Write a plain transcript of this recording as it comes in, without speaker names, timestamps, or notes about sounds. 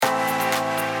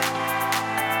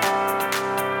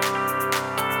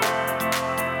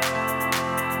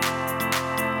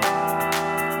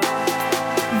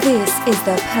This is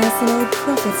the Personal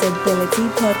Profitability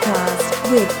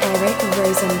Podcast with Eric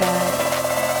Rosenberg.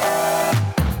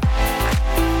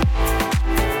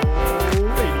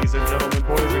 Ladies and gentlemen,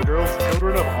 boys and girls,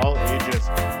 children of all ages,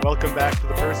 welcome back to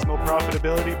the Personal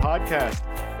Profitability Podcast.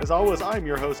 As always, I'm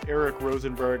your host, Eric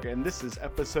Rosenberg, and this is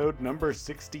episode number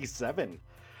 67.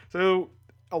 So,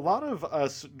 a lot of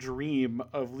us dream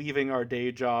of leaving our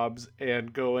day jobs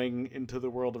and going into the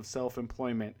world of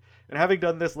self-employment. And having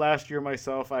done this last year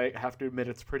myself, I have to admit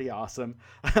it's pretty awesome.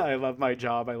 I love my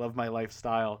job. I love my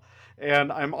lifestyle.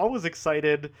 And I'm always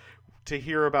excited to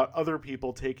hear about other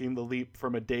people taking the leap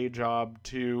from a day job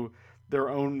to their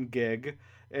own gig.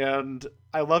 And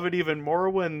I love it even more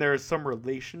when there's some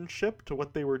relationship to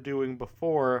what they were doing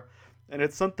before, and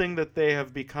it's something that they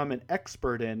have become an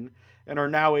expert in and are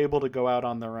now able to go out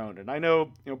on their own. And I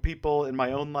know, people in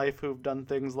my own life who've done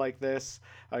things like this.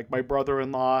 Like my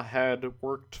brother-in-law had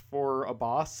worked for a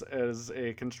boss as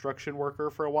a construction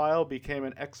worker for a while, became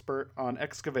an expert on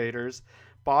excavators,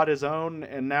 bought his own,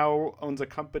 and now owns a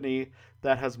company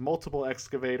that has multiple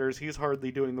excavators. He's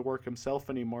hardly doing the work himself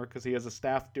anymore because he has a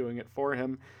staff doing it for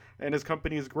him, and his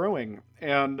company is growing.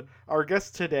 And our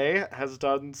guest today has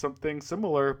done something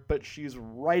similar, but she's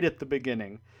right at the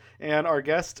beginning. And our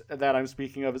guest that I'm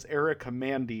speaking of is Erica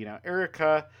Mandy. Now,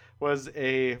 Erica was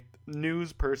a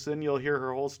news person. You'll hear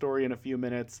her whole story in a few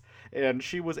minutes. And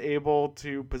she was able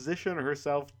to position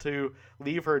herself to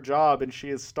leave her job, and she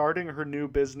is starting her new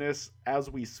business as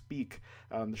we speak.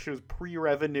 She was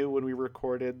pre-revenue when we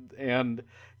recorded, and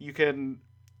you can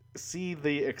see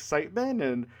the excitement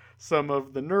and some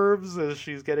of the nerves as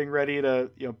she's getting ready to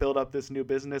build up this new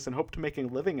business and hope to making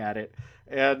a living at it.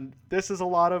 And this is a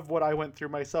lot of what I went through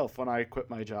myself when I quit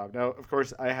my job. Now, of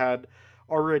course, I had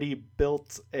already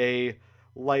built a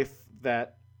life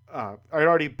that I had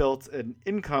already built an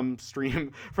income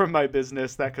stream from my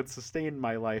business that could sustain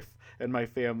my life and my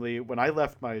family when I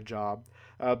left my job.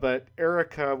 But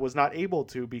Erica was not able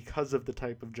to because of the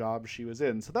type of job she was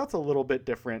in. So that's a little bit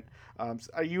different.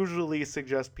 I usually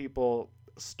suggest people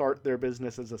start their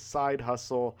business as a side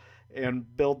hustle and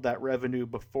build that revenue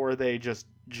before they just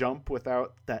jump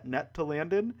without that net to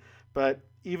land in. But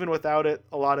even without it,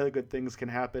 a lot of good things can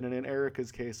happen. And in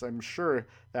Erica's case, I'm sure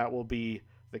that will be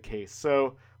the case.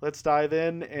 So let's dive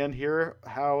in and hear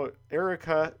how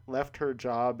Erica left her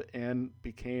job and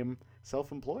became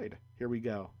self-employed. Here we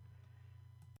go.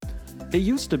 It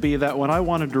used to be that when I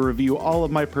wanted to review all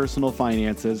of my personal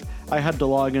finances, I had to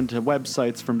log into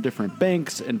websites from different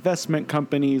banks, investment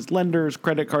companies, lenders,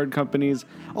 credit card companies,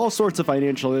 all sorts of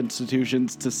financial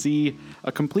institutions to see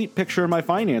a complete picture of my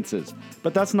finances.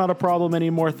 But that's not a problem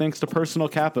anymore thanks to Personal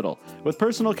Capital. With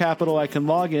Personal Capital, I can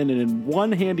log in, and in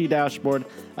one handy dashboard,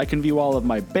 I can view all of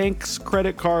my banks,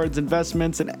 credit cards,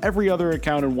 investments, and every other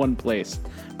account in one place.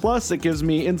 Plus, it gives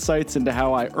me insights into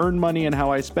how I earn money and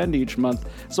how I spend each month,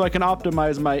 so I can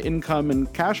optimize my income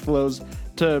and cash flows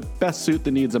to best suit the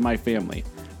needs of my family.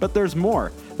 But there's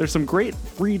more. There's some great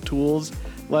free tools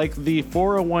like the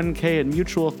 401k and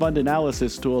mutual fund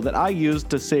analysis tool that I use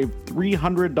to save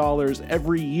 $300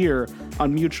 every year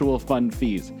on mutual fund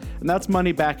fees. And that's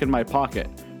money back in my pocket.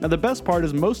 Now, the best part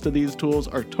is most of these tools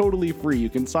are totally free. You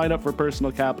can sign up for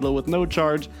Personal Capital with no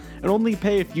charge and only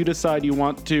pay if you decide you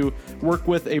want to work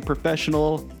with a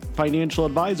professional financial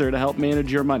advisor to help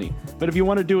manage your money. But if you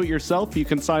want to do it yourself, you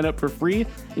can sign up for free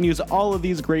and use all of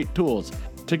these great tools.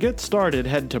 To get started,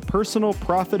 head to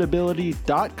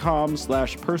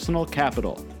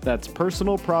personalprofitability.com/personalcapital. That's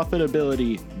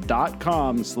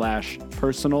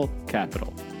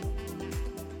personalprofitability.com/personalcapital.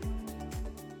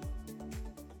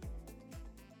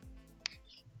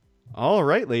 All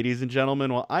right, ladies and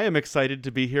gentlemen. Well, I am excited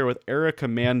to be here with Erica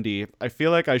Mandy. I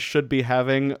feel like I should be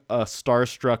having a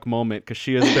starstruck moment because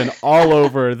she has been all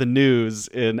over the news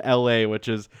in LA, which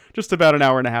is just about an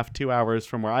hour and a half, 2 hours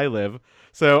from where I live.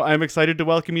 So I'm excited to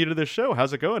welcome you to the show.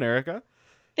 How's it going, Erica?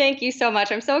 Thank you so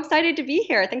much. I'm so excited to be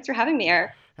here. Thanks for having me,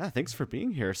 Eric. Yeah, thanks for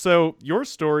being here. So your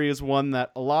story is one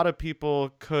that a lot of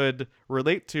people could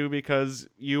relate to because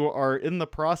you are in the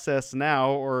process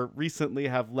now or recently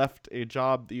have left a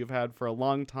job that you've had for a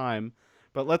long time.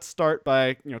 But let's start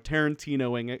by,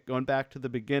 Tarantinoing it, going back to the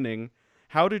beginning.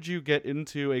 How did you get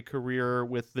into a career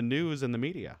with the news and the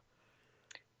media?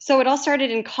 So it all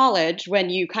started in college when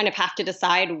you kind of have to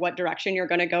decide what direction you're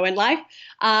going to go in life.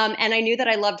 And I knew that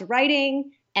I loved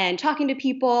writing and talking to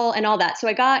people and all that. So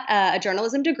I got a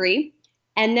journalism degree.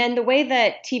 And then the way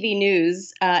that TV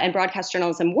news and broadcast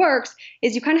journalism works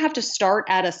is you kind of have to start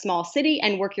at a small city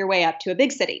and work your way up to a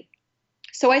big city.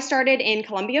 So I started in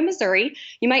Columbia, Missouri.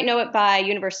 You might know it by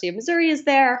University of Missouri is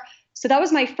there. So that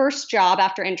was my first job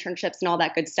after internships and all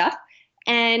that good stuff.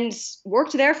 and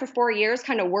worked there for 4 years,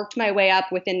 kind of worked my way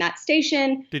up within that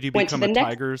station. Did you Went to become the a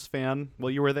next. Tigers fan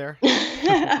while you were there?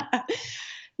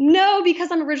 No,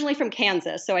 because I'm originally from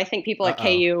Kansas, so I think people at Uh-oh.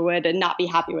 KU would not be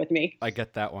happy with me. I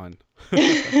get that one.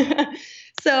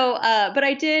 So, but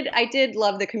I did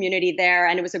love the community there,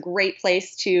 and it was a great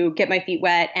place to get my feet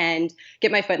wet and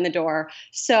get my foot in the door.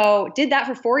 So, did that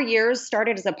for 4 years.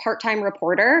 Started as a part-time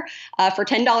reporter for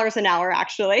 $10 an hour,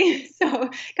 actually. So,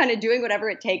 kind of doing whatever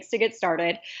it takes to get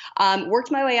started.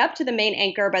 Worked my way up to the main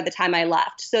anchor by the time I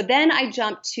left. So then I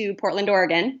jumped to Portland,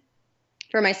 Oregon,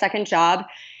 for my second job,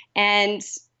 and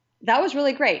that was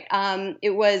really great.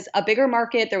 It was a bigger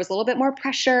market. There was a little bit more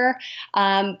pressure,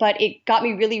 but it got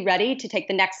me really ready to take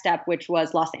the next step, which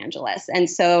was Los Angeles. And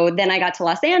so then I got to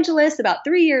Los Angeles about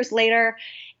 3 years later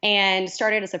and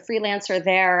started as a freelancer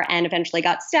there and eventually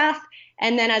got staff.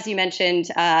 And then, as you mentioned,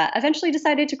 eventually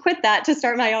decided to quit that to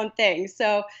start my own thing.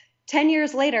 So 10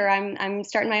 years later, I'm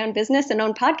starting my own business and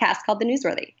own podcast called The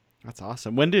Newsworthy. That's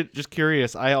awesome. Just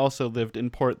curious, I also lived in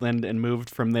Portland and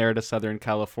moved from there to Southern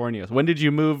California. When did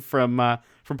you move from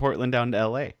Portland down to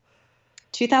LA?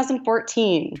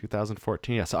 2014.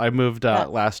 2014. Yeah. So I moved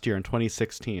last year in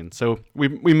 2016. So we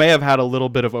may have had a little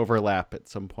bit of overlap at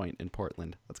some point in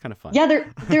Portland. That's kind of fun. Yeah,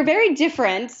 they're very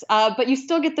different, but you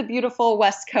still get the beautiful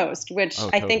West Coast, which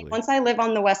I totally. think once I live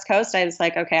on the West Coast, I was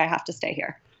like, okay, I have to stay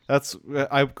here.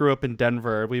 I grew up in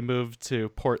Denver. We moved to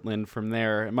Portland from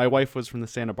there. My wife was from the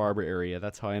Santa Barbara area.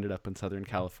 That's how I ended up in Southern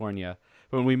California.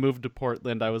 When we moved to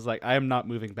Portland, I was like, I am not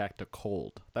moving back to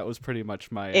cold. That was pretty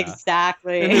much my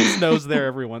exactly. And it snows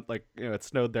there it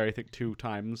snowed there I think 2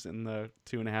 times in the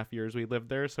 2.5 years we lived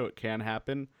there, so it can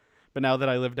happen. But now that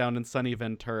I live down in sunny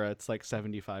Ventura, it's like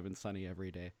 75 and sunny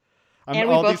every day. And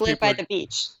we both live by the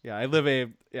beach. Yeah, I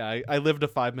lived a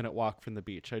 5-minute walk from the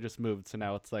beach. I just moved, so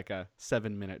now it's like a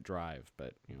 7-minute drive.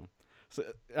 But so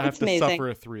I have to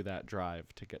suffer through that drive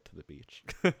to get to the beach.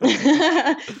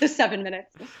 The 7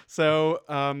 minutes. So,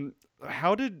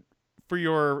 how did for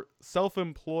your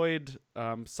self-employed?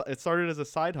 It started as a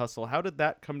side hustle. How did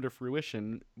that come to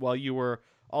fruition while you were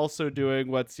also doing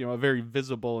what's a very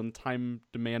visible and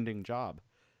time-demanding job?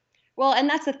 Well, and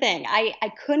that's the thing.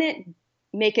 I couldn't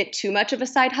make it too much of a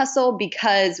side hustle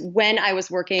because when I was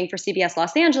working for CBS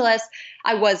Los Angeles,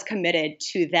 I was committed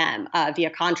to them via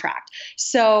contract.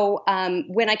 So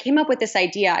when I came up with this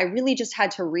idea, I really just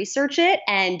had to research it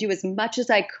and do as much as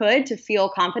I could to feel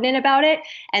confident about it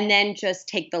and then just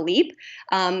take the leap.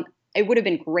 It would have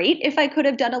been great if I could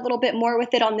have done a little bit more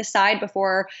with it on the side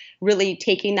before really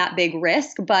taking that big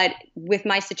risk. But with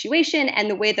my situation and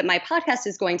the way that my podcast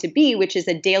is going to be, which is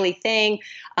a daily thing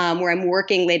where I'm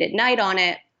working late at night on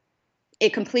it,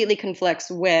 it completely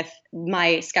conflicts with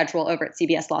my schedule over at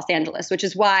CBS Los Angeles, which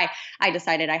is why I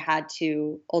decided I had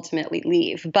to ultimately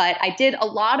leave. But I did a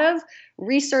lot of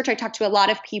research. I talked to a lot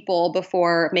of people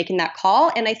before making that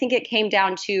call. And I think it came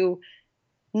down to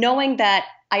knowing that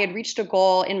I had reached a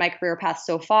goal in my career path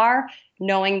so far,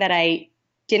 knowing that I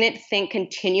didn't think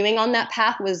continuing on that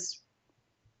path was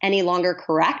any longer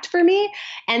correct for me.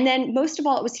 And then most of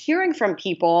all, it was hearing from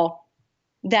people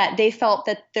that they felt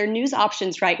that their news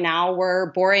options right now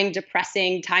were boring,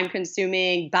 depressing,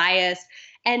 time-consuming, biased.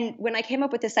 And when I came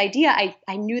up with this idea,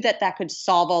 I knew that could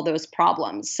solve all those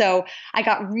problems. So I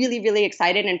got really, really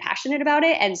excited and passionate about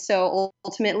it. And so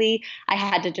ultimately, I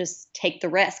had to just take the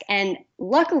risk. And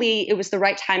luckily, it was the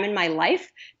right time in my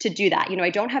life to do that. I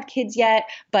don't have kids yet,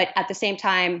 but at the same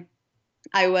time,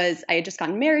 I had just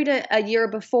gotten married a year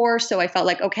before, so I felt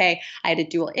like, okay, I had a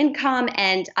dual income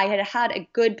and I had had a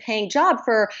good paying job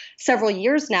for several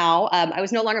years now. I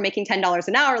was no longer making $10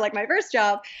 an hour like my first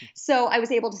job, so I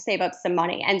was able to save up some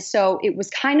money. And so it was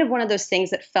kind of one of those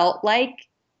things that felt like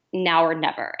now or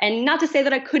never. And not to say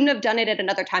that I couldn't have done it at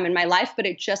another time in my life, but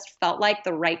it just felt like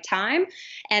the right time.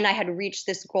 And I had reached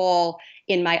this goal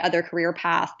in my other career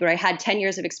path, but I had 10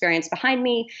 years of experience behind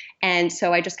me. And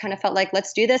so I just kind of felt like,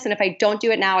 let's do this. And if I don't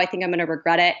do it now, I think I'm going to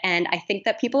regret it. And I think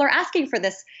that people are asking for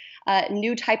this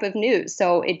new type of news.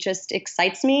 So it just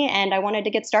excites me and I wanted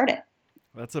to get started.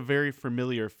 That's a very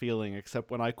familiar feeling,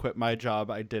 except when I quit my job,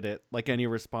 I did it like any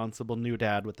responsible new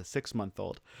dad with a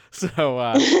 6-month-old. So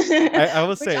I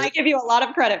will say, I give you a lot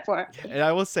of credit for. And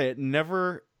I will say it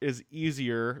never is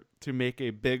easier to make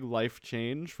a big life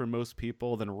change for most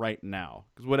people than right now.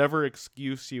 Because whatever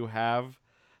excuse you have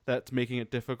that's making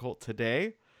it difficult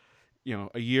today,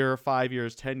 a year, 5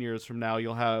 years, 10 years from now,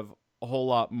 you'll have a whole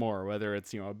lot more, whether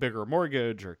it's, a bigger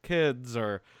mortgage or kids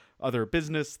or other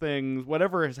business things,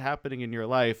 whatever is happening in your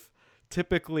life,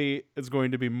 typically is going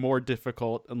to be more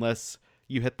difficult unless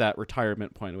you hit that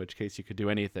retirement point, in which case you could do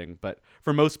anything. But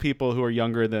for most people who are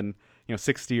younger than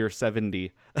 60 or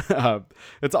 70.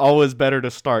 It's always better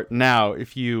to start now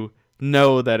if you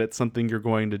know that it's something you're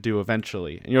going to do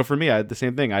eventually. And, for me, I had the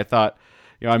same thing. I thought,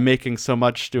 I'm making so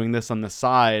much doing this on the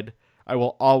side. I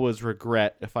will always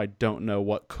regret if I don't know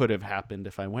what could have happened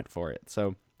if I went for it.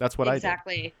 So that's what I did.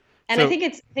 Exactly. And I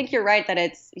think you're right that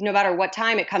it's no matter what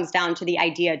time, it comes down to the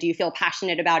idea. Do you feel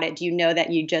passionate about it? Do you know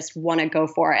that you just want to go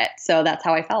for it? So that's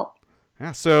how I felt.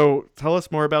 Yeah. So tell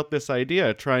us more about this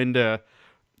idea, trying to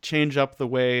change up the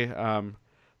way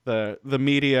the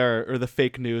media or the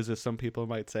fake news, as some people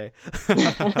might say,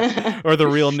 or the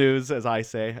real news, as I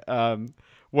say.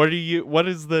 What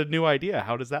is the new idea?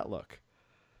 How does that look?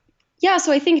 Yeah,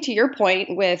 so I think to your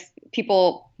point with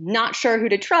people not sure who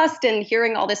to trust and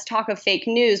hearing all this talk of fake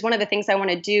news, one of the things I want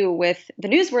to do with the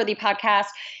Newsworthy podcast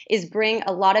is bring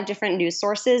a lot of different news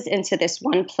sources into this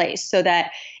one place so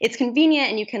that it's convenient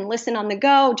and you can listen on the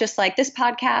go, just like this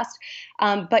podcast.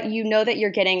 But you know that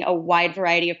you're getting a wide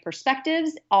variety of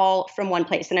perspectives all from one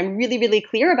place. And I'm really, really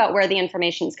clear about where the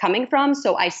information is coming from.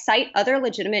 So I cite other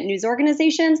legitimate news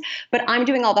organizations, but I'm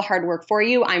doing all the hard work for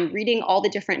you. I'm reading all the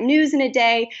different news in a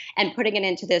day and putting it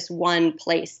into this one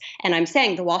place. And I'm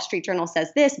saying the Wall Street Journal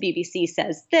says this, BBC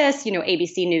says this,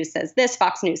 ABC News says this,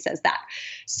 Fox News says that.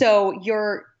 So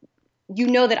you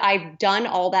know that I've done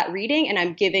all that reading and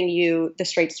I'm giving you the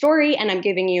straight story and I'm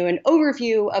giving you an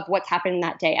overview of what's happened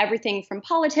that day. Everything from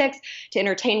politics to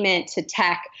entertainment to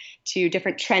tech to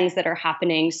different trends that are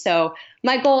happening. So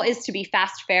my goal is to be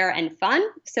fast, fair, and fun.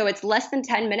 So it's less than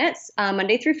 10 minutes,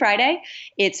 Monday through Friday.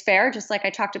 It's fair, just like I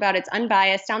talked about. It's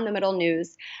unbiased, down the middle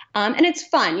news. And it's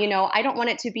fun. I don't want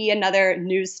it to be another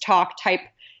news talk type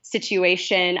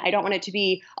situation. I don't want it to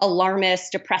be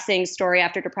alarmist, depressing story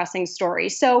after depressing story.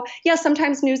 So yeah,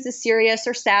 sometimes news is serious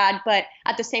or sad, but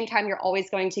at the same time, you're always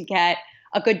going to get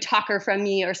a good talker from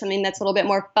me or something that's a little bit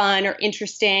more fun or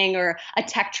interesting or a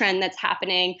tech trend that's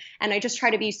happening. And I just try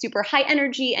to be super high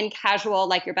energy and casual,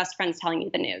 like your best friend's telling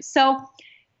you the news. So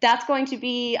that's going to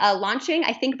be launching.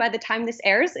 I think by the time this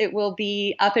airs, it will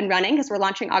be up and running because we're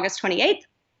launching August 28th.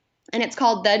 And it's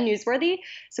called The Newsworthy.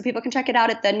 So people can check it out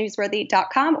at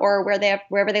thenewsworthy.com or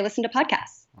wherever they listen to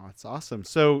podcasts. Oh, that's awesome.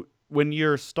 So when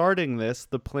you're starting this,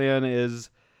 the plan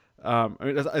is,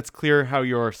 it's clear how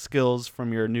your skills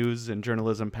from your news and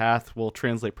journalism path will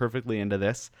translate perfectly into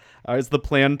this. Is the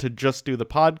plan to just do the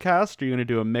podcast? Or are you going to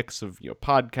do a mix of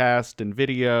podcast and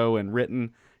video and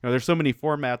written? There's so many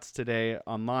formats today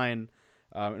online,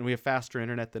 and we have faster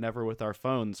internet than ever with our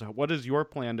phones. What is your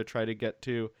plan to try to get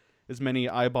to as many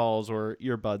eyeballs or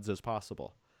earbuds as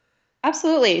possible?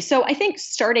 Absolutely. So I think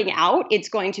starting out, it's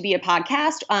going to be a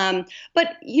podcast, but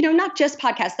not just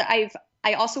podcasts.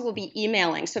 I also will be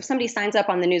emailing. So if somebody signs up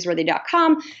on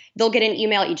thenewsworthy.com, they'll get an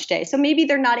email each day. So maybe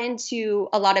they're not into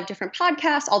a lot of different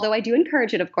podcasts, although I do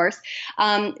encourage it, of course.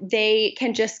 They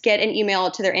can just get an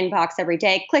email to their inbox every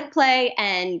day, click play,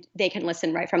 and they can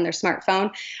listen right from their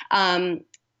smartphone.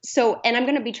 And I'm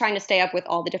going to be trying to stay up with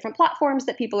all the different platforms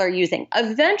that people are using.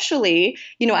 Eventually,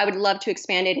 I would love to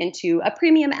expand it into a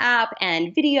premium app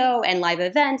and video and live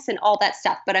events and all that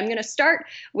stuff. But I'm going to start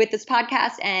with this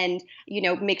podcast and,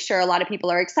 make sure a lot of people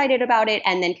are excited about it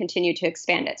and then continue to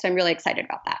expand it. So I'm really excited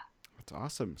about that. That's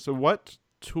awesome. So what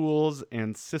tools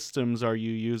and systems are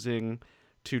you using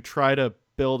to try to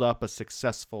build up a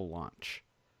successful launch?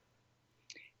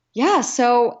 Yeah.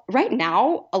 So right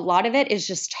now, a lot of it is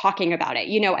just talking about it.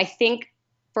 I think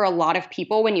for a lot of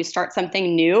people, when you start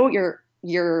something new,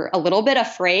 you're a little bit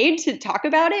afraid to talk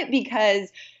about it because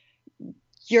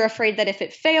you're afraid that if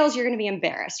it fails, you're going to be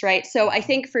embarrassed, right? So I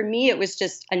think for me, it was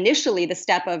just initially the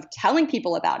step of telling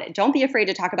people about it. Don't be afraid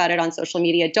to talk about it on social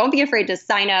media. Don't be afraid to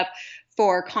sign up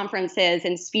for conferences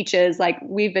and speeches like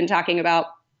we've been talking about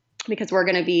because we're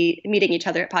going to be meeting each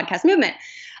other at Podcast Movement.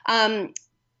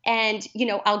 And,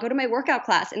 I'll go to my workout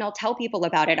class and I'll tell people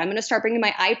about it. I'm going to start bringing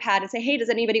my iPad and say, hey, does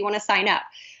anybody want to sign up?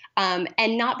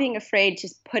 And not being afraid to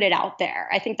put it out there.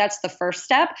 I think that's the first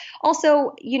step.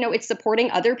 Also, it's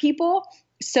supporting other people.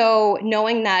 So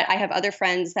knowing that I have other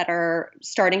friends that are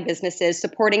starting businesses,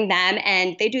 supporting them,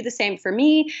 and they do the same for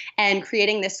me and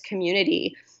creating this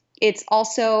community. It's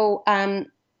also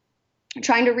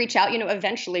trying to reach out,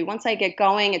 eventually once I get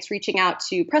going, it's reaching out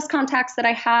to press contacts that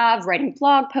I have, writing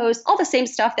blog posts, all the same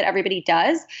stuff that everybody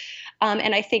does.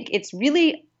 And I think it's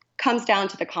really comes down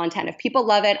to the content. If people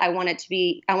love it, I want it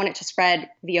to spread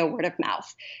via word of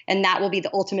mouth. And that will be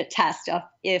the ultimate test of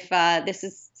if this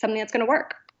is something that's going to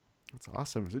work. That's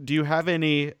awesome. Do you have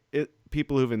any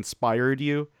people who've inspired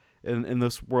you in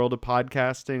this world of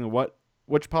podcasting?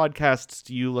 Which podcasts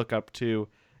do you look up to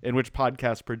and which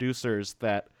podcast producers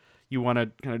that you want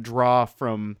to kind of draw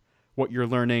from what you're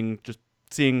learning, just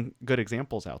seeing good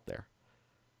examples out there?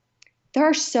 There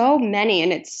are so many,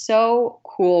 and it's so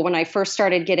cool. When I first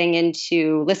started getting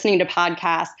into listening to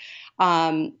podcasts,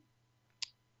 um,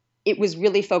 it was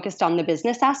really focused on the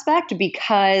business aspect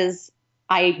because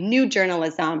I knew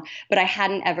journalism, but I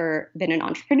hadn't ever been an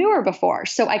entrepreneur before.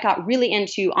 So I got really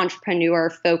into entrepreneur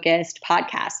focused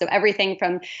podcasts. So everything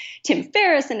from Tim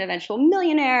Ferriss and Eventual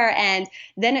Millionaire. And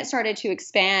then it started to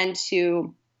expand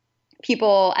to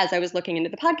people as I was looking into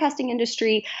the podcasting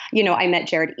industry. I met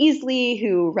Jared Easley,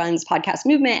 who runs Podcast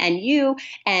Movement, and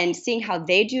and seeing how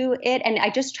they do it. And I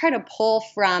just try to pull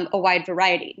from a wide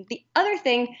variety. The other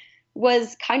thing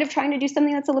was kind of trying to do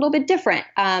something that's a little bit different.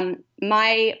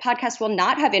 My podcast will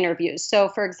not have interviews. So,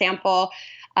 for example,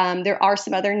 there are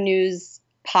some other news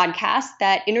podcasts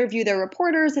that interview their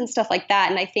reporters and stuff like that.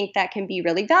 And I think that can be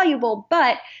really valuable.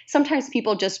 But sometimes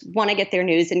people just want to get their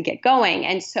news and get going.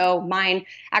 And so mine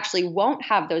actually won't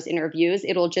have those interviews.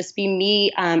 It'll just be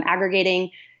me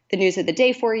aggregating the news of the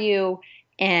day for you.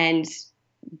 And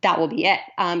that will be it.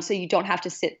 So you don't have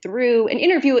to sit through an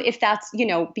interview if that's,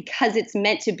 because it's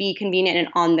meant to be convenient and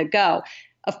on the go.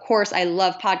 Of course, I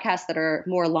love podcasts that are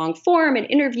more long form and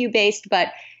interview based, but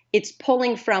it's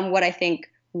pulling from what I think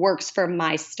works for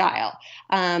my style.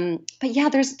 But yeah,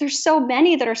 there's so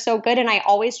many that are so good. And I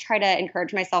always try to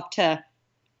encourage myself to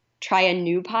try a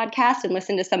new podcast and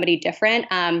listen to somebody different.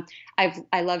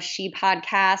 I love She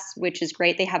Podcasts, which is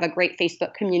great. They have a great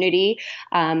Facebook community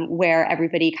where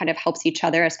everybody kind of helps each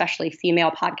other, especially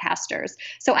female podcasters.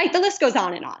 So the list goes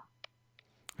on and on.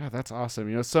 Oh, that's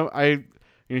awesome. So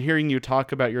hearing you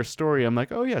talk about your story, I'm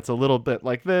like, oh yeah, it's a little bit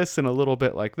like this and a little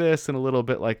bit like this and a little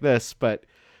bit like this. But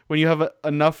when you have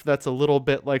enough that's a little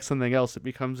bit like something else, it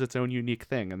becomes its own unique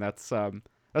thing. And that's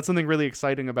something really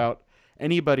exciting about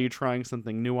anybody trying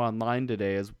something new online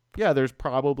today is, yeah, there's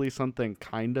probably something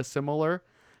kind of similar.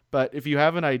 But if you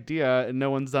have an idea and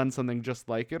no one's done something just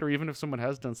like it, or even if someone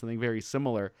has done something very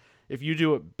similar, if you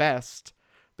do it best,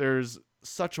 there's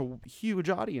such a huge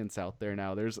audience out there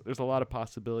now. There's a lot of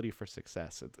possibility for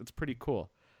success. It's pretty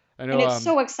cool. I know, and it's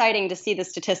so exciting to see the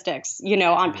statistics,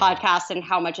 on podcasts and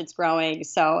how much it's growing.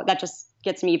 So that just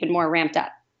gets me even more ramped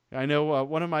up. I know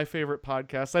one of my favorite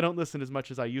podcasts, I don't listen as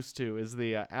much as I used to, is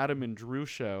the Adam and Drew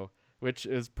Show, which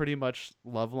is pretty much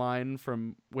Loveline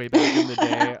from way back in the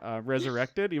day,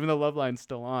 resurrected, even though Loveline's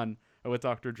still on with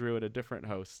Dr. Drew and a different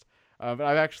host. But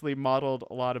I've actually modeled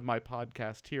a lot of my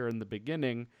podcast here in the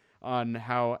beginning on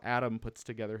how Adam puts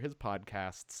together his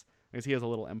podcasts, because he has a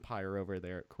little empire over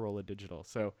there at Corolla Digital.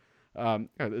 So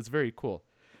it's very cool.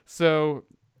 So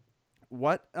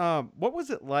what was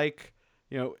it like,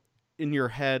 in your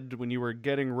head when you were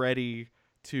getting ready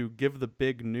to give the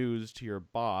big news to your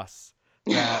boss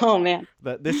that, oh man,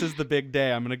 that this is the big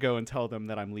day, I'm going to go and tell them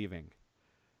that I'm leaving?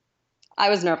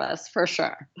 I was nervous for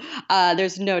sure.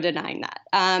 There's no denying that.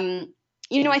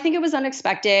 I think it was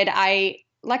unexpected.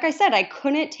 Like I said, I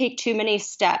couldn't take too many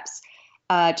steps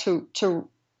to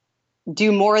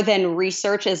do more than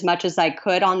research as much as I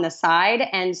could on the side.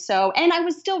 And I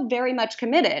was still very much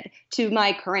committed to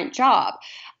my current job.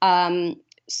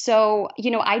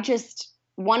 I just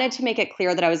wanted to make it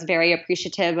clear that I was very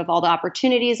appreciative of all the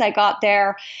opportunities I got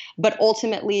there. But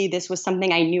ultimately, this was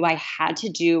something I knew I had to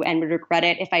do and would regret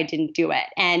it if I didn't do it.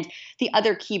 And the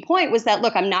other key point was that,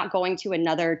 look, I'm not going to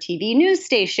another TV news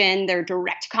station. They're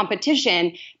direct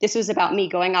competition. This was about me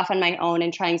going off on my own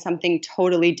and trying something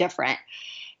totally different.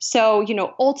 So,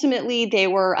 ultimately they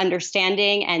were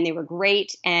understanding and they were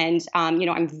great. And,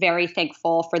 I'm very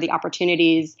thankful for the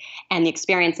opportunities and the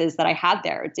experiences that I had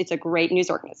there. It's a great news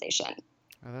organization.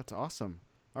 Oh, that's awesome.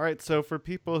 All right. So for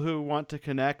people who want to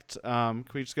connect, can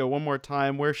we just go one more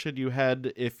time? Where should you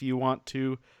head if you want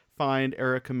to find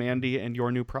Erica Mandy and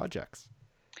your new projects?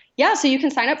 Yeah, so you can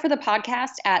sign up for the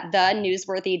podcast at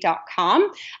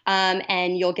thenewsworthy.com,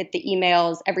 and you'll get the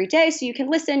emails every day so you can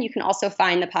listen. You can also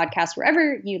find the podcast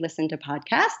wherever you listen to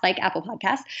podcasts, like Apple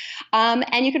Podcasts.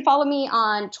 And you can follow me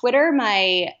on Twitter.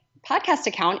 My podcast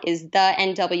account is the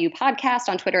NW Podcast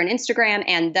on Twitter and Instagram,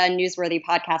 and the Newsworthy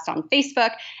Podcast on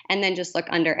Facebook. And then just look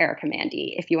under Erica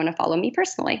Mandy if you want to follow me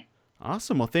personally.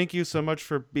 Awesome. Well, thank you so much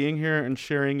for being here and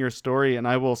sharing your story. And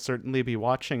I will certainly be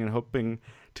watching and hoping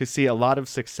to see a lot of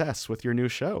success with your new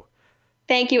show.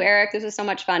 Thank you, Eric. This was so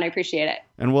much fun. I appreciate it.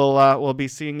 And we'll be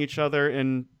seeing each other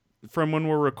from when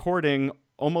we're recording,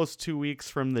 almost 2 weeks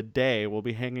from the day. We'll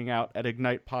be hanging out at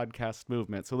Ignite Podcast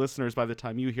Movement. So listeners, by the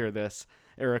time you hear this,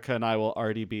 Erica and I will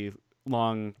already be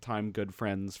long-time good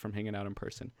friends from hanging out in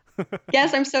person.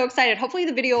 Yes, I'm so excited. Hopefully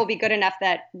the video will be good enough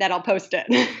that I'll post it.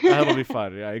 That'll be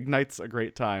fun. Yeah, Ignite's a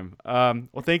great time.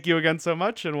 Well, thank you again so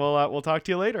much, and we'll talk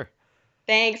to you later.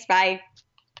 Thanks. Bye.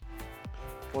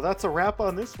 Well, that's a wrap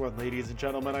on this one, ladies and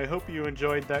gentlemen. I hope you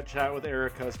enjoyed that chat with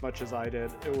Erica as much as I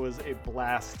did. It was a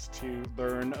blast to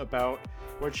learn about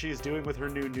what she's doing with her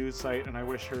new news site, and I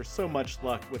wish her so much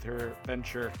luck with her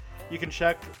venture. You can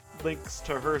check links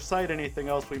to her site, anything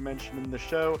else we mentioned in the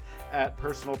show, at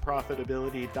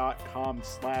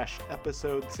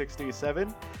personalprofitability.com/episode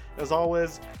 67. As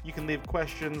always, you can leave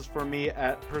questions for me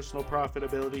at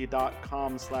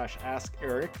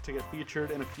personalprofitability.com/askeric to get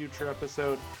featured in a future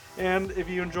episode. And if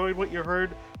you enjoyed what you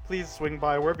heard, please swing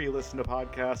by wherever you listen to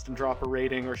podcasts and drop a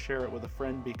rating or share it with a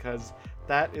friend, because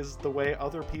that is the way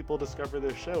other people discover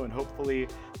this show, and hopefully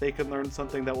they can learn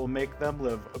something that will make them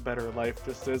live a better life,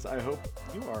 just as I hope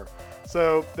you are.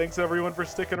 So thanks everyone for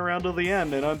sticking around till the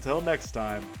end, and until next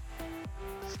time,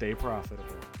 stay profitable.